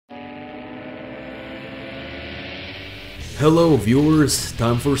Hello viewers,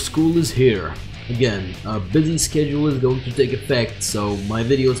 time for school is here. Again, a busy schedule is going to take effect, so my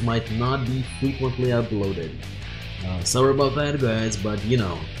videos might not be frequently uploaded. Sorry about that guys, but you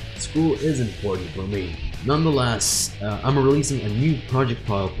know, school is important for me. Nonetheless, I'm releasing a new project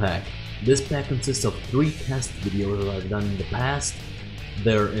file pack. This pack consists of 3 test videos that I've done in the past.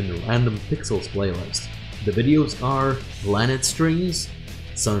 They're in a random pixels playlist. The videos are planet strings,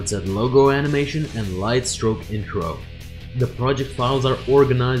 sunset logo animation, and light stroke intro. The project files are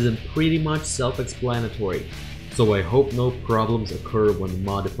organized and pretty much self-explanatory, so I hope no problems occur when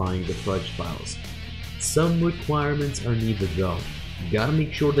modifying the project files. Some requirements are needed though. You gotta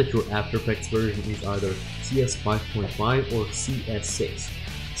make sure that your After Effects version is either CS 5.5 or CS6.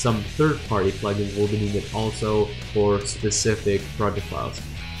 Some third-party plugins will be needed also for specific project files.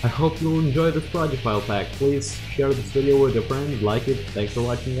 I hope you'll enjoy this project file pack. Please share this video with your friends, like it. Thanks for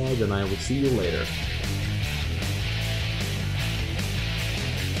watching guys, and I will see you later.